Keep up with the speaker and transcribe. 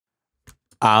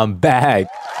I'm back.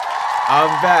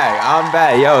 I'm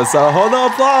back. Yo, so hold the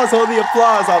applause.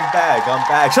 I'm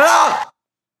back. Shut up!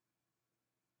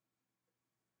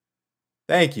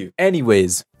 Thank you.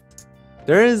 Anyways,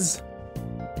 there is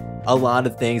a lot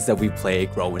of things that we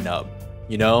played growing up,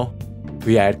 you know?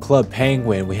 We had Club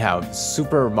Penguin, we have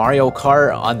Super Mario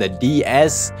Kart on the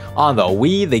DS, on the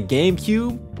Wii, the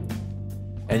GameCube.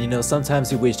 And you know,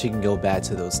 sometimes you wish you can go back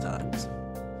to those times.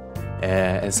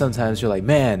 And sometimes you're like,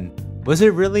 man, was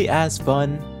it really as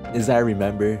fun as I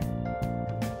remember?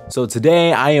 So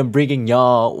today I am bringing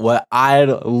y'all what I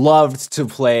loved to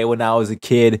play when I was a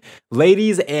kid.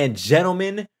 Ladies and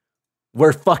gentlemen,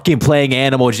 we're fucking playing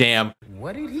Animal Jam.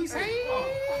 What did he say?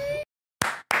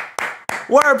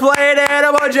 We're playing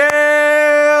Animal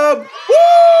Jam!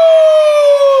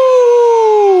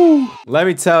 Woo! Let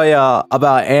me tell y'all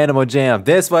about Animal Jam.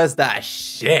 This was the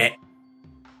shit.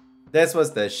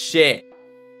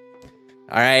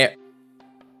 Alright.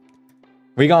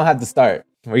 We gonna have to start.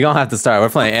 We're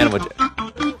playing Animal Jam.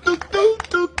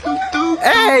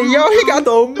 Hey, yo, he got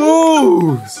the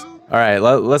moves! Alright,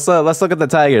 let's look at the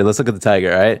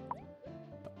tiger. Alright?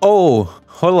 Oh,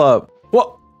 hold up.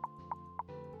 What?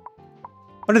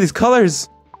 What are these colors?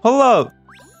 Hold up.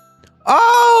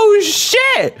 Oh,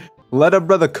 shit! Let a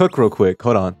brother cook real quick.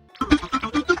 Hold on.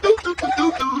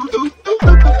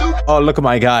 Oh, look at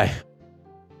my guy.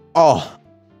 Oh.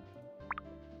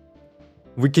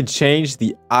 We can change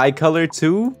the eye color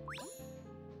too?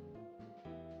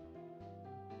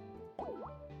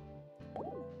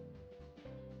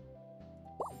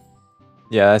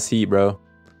 Yeah, that's heat, bro.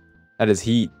 That is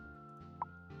heat.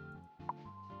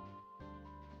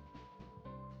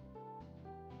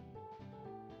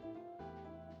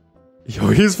 Yo,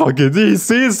 he's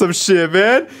seen some shit,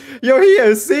 man. Yo, he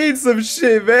has seen some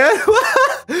shit, man.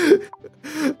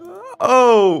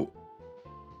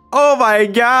 Oh my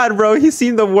God, bro. He's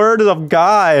seen the word of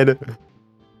God.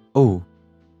 Oh,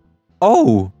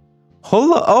 hold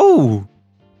up. Oh,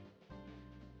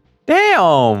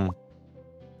 damn. All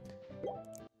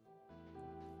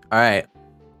right.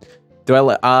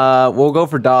 We'll go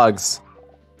for dogs.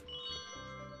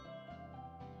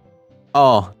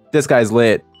 Oh, this guy's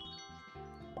lit.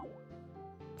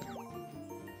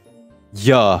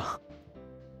 Yeah.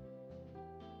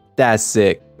 That's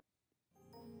sick.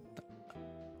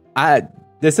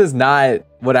 This is not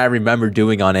what I remember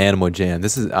doing on Animal Jam.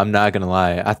 I'm not gonna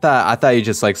lie. I thought you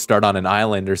just like start on an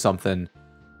island or something.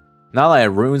 Not like a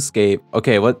RuneScape.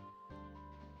 Okay, what?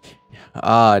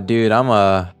 Dude, I'm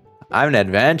an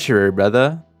adventurer,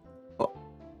 brother.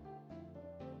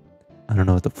 I don't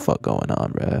know what the fuck going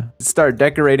on, bro. Start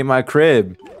decorating my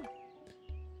crib.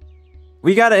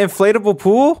 We got an inflatable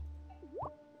pool?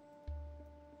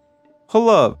 Hold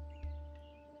up.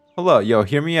 Yo,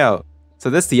 hear me out. So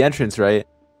this is the entrance, right?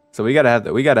 So we gotta have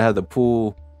the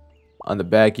pool on the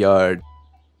backyard.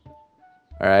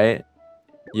 All right.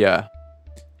 Yeah.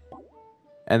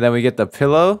 And then we get the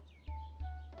pillow.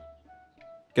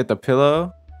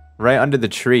 Right under the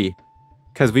tree,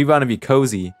 cause we want to be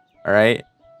cozy. All right.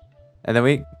 And then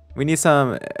we need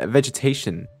some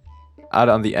vegetation out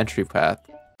on the entry path.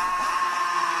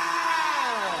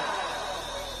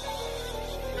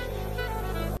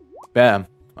 Bam.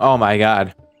 Oh my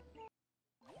God.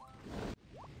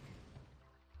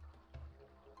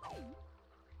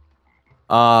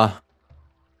 I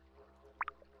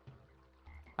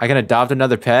can adopt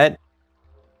another pet?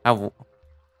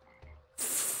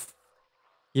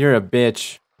 You're a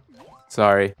bitch.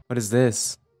 Sorry. What is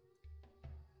this?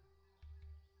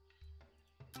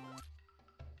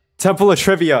 Temple of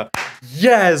Trivia.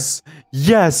 Yes!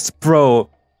 Yes, bro.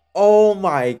 Oh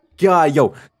my God.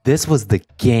 Yo, this was the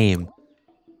game.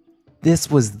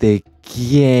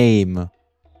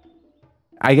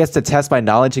 I guess to test my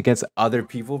knowledge against other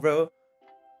people, bro.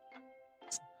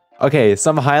 Okay,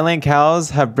 some Highland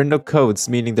cows have brindle coats,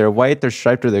 meaning they're white, they're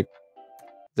striped, or they're...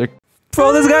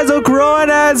 Bro, this guy's a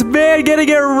grown-ass man getting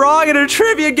it wrong in a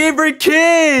trivia game for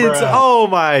kids! Bruh. Oh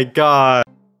my God.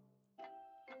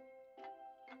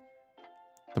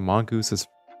 The mongoose.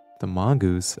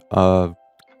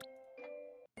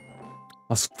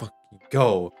 Let's fucking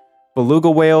go.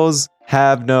 Beluga whales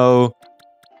have no...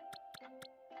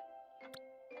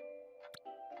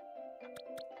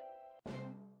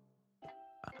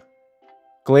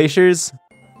 Glaciers?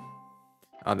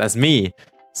 Oh, that's me.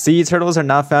 Sea turtles are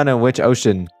not found in which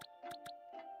ocean?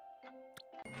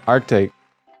 Arctic.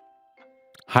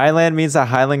 Highland means that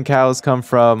Highland cows come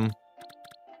from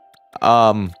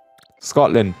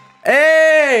Scotland.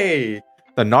 Hey!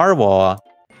 The narwhal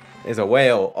is a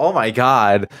whale. Oh my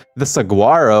God. The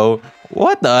saguaro.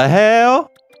 What the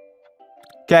hell?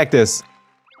 Cactus.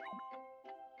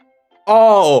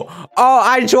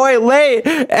 I joined late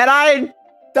and I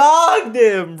dogged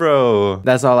him, bro.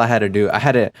 That's all I had to do. I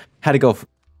had to go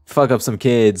fuck up some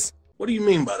kids. What do you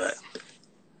mean by that?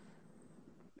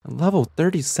 Level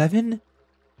 37?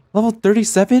 Level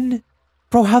 37?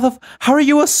 Bro, how are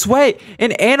you a sweat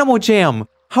in Animal Jam?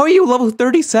 How are you level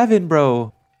 37,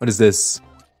 bro? What is this?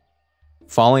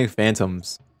 Falling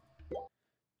Phantoms.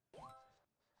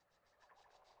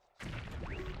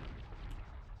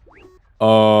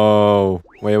 Oh,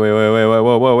 wait,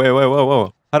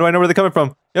 whoa. How do I know where they're coming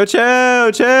from? Yo,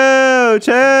 chill.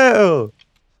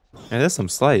 Man, there's some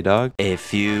slight, dog. A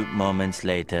few moments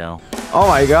later. Oh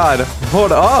my god,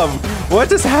 hold up. What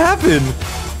just happened?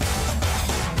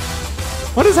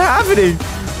 What is happening?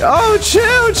 Oh,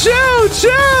 chill.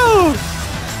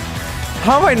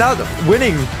 How am I not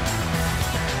winning?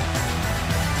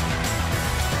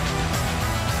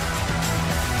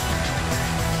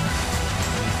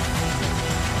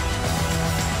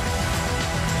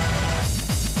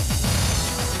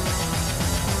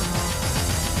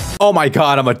 Oh my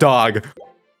god, I'm a dog.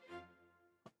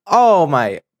 Oh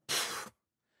my.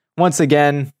 Once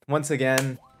again,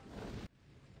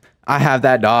 I have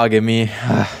that dog in me.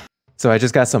 So I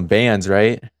just got some bands,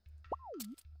 right?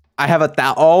 I have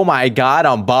oh my god,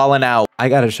 I'm balling out. I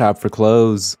gotta shop for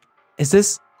clothes. Is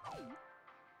this?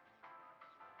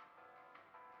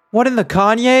 What in the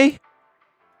Kanye?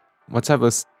 What type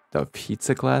of the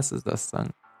pizza class is this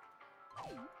thing?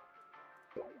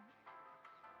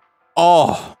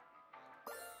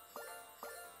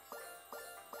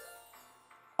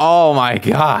 Oh my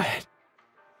god.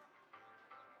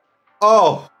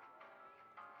 Oh.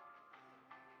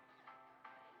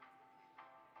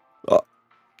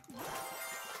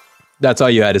 That's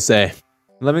all you had to say.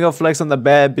 Let me go flex on the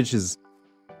bad bitches.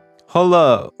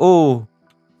 Holla.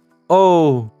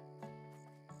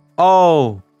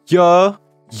 Yeah.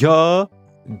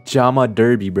 Jama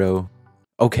Derby, bro.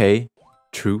 Okay.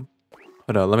 True.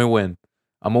 Hold up, let me win.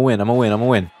 I'm gonna win.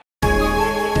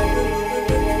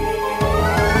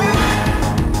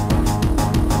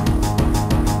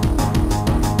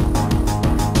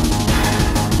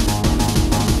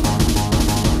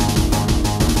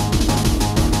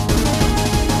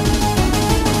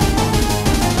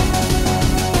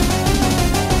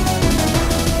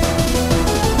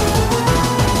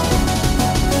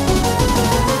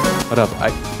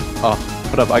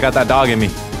 Hold up, I got that dog in me.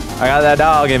 I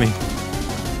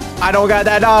don't got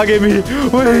that dog in me. Wait,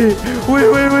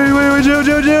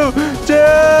 chill.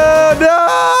 No,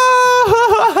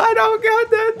 I don't got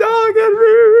that dog in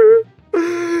me.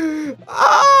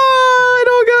 I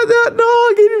don't got that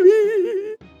dog in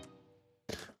me.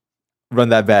 Run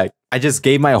that back. I just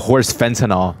gave my horse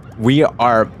fentanyl. We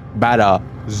are about to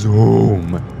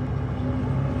zoom.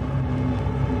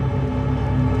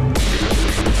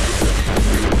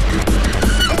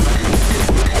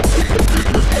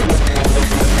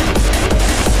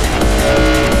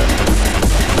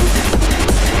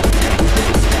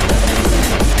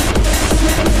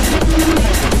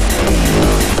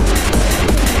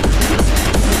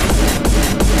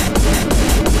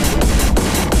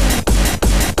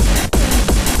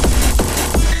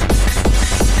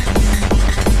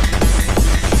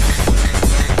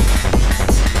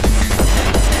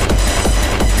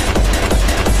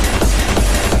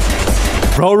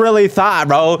 Bro really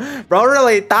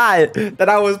thought that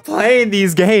I was playing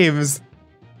these games.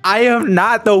 I am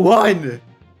not the one.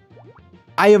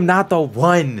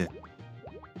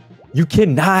 You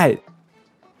cannot.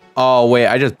 Oh, wait,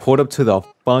 I just pulled up to the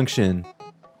function.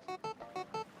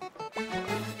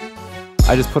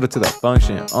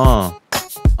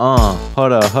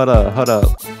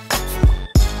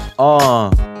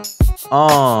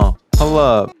 Hold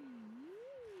up.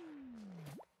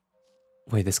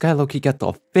 Wait, this guy low-key got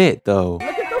the fit, though. Look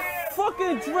at the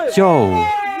fucking drip. Yo,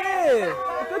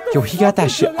 he got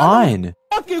that shit drip. on.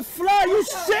 Fucking fly, you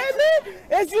shit me?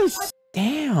 As you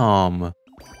Damn.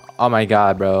 Oh my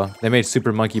god, bro. They made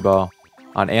Super Monkey Ball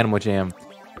on Animal Jam.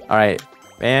 Alright.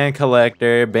 Band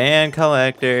collector.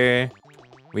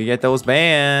 We get those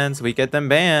bands. We get them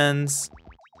bands.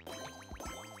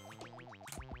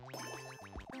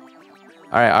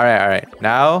 Alright.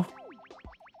 Now,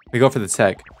 we go for the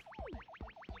tech.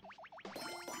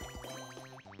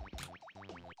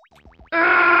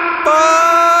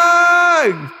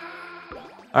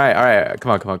 Alright.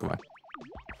 Come on.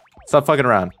 Stop fucking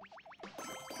around.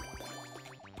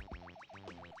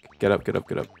 Get up.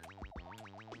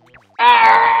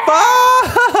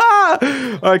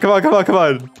 Alright, come on.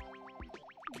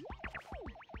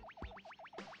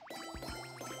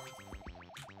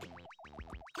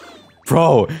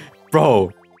 Bro.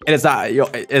 It's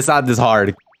not this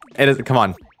hard. It is. Come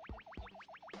on.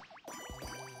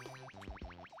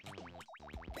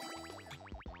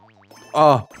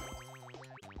 Oh.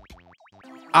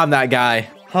 I'm that guy.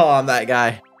 Oh, I'm that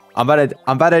guy. I'm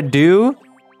about to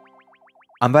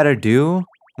do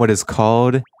what is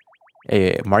called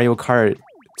a Mario Kart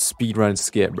speedrun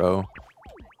skit, bro.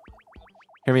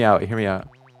 Hear me out. Hear me out.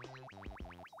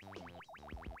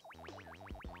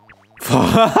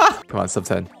 Come on, sub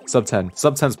 10. Sub 10.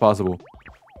 Sub 10 is possible.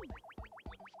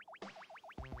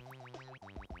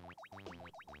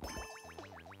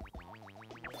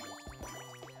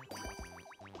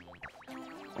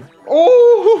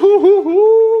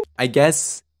 Oh! I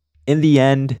guess in the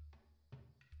end,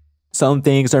 some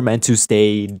things are meant to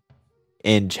stay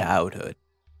in childhood.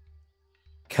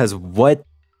 Because what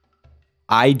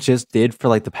I just did for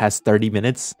like the past 30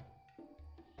 minutes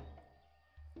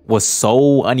was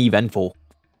so uneventful.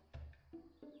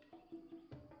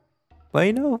 But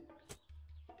you know,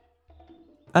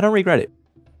 I don't regret it.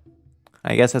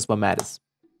 I guess that's what matters.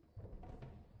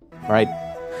 Alright.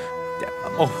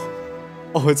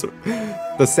 Oh, it's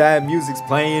the sad music's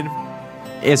playing.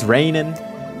 It's raining.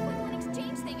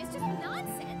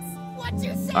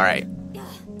 Alright.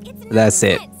 That's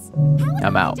it.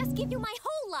 I'm out.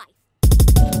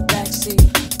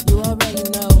 Backseat, you already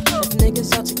know. If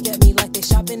niggas out to get me like they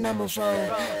shopping number 4.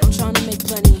 I'm trying to make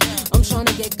plenty. I'm trying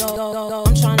to get go.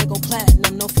 I'm trying to go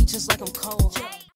platinum. No features like I'm cold.